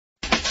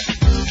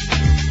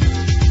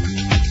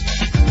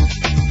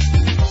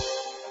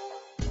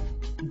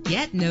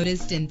Get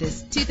noticed in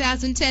this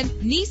 2010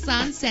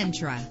 Nissan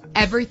Sentra.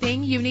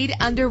 Everything you need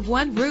under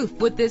one roof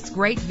with this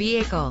great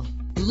vehicle.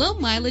 Low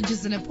mileage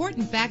is an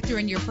important factor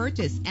in your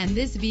purchase, and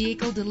this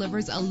vehicle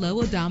delivers a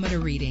low odometer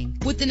reading.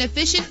 With an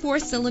efficient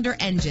 4-cylinder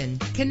engine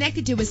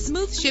connected to a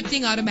smooth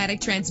shifting automatic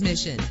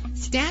transmission.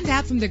 Stand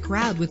out from the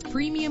crowd with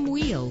premium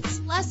wheels.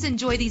 Plus,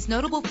 enjoy these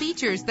notable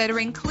features that are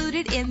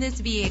included in this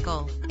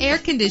vehicle: Air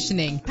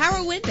conditioning,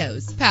 power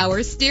windows,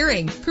 power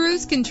steering,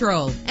 cruise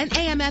control, an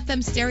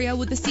AM/FM stereo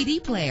with a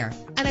CD player,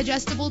 an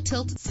adjustable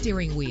tilt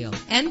steering wheel.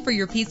 And for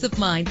your peace of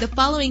mind, the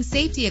following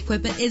safety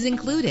equipment is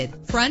included: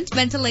 front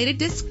ventilated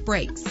disc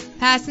brakes,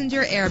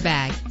 passenger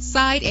airbag,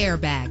 side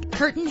airbag,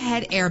 curtain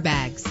head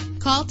airbags.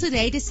 Call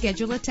today to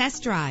schedule a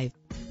test drive.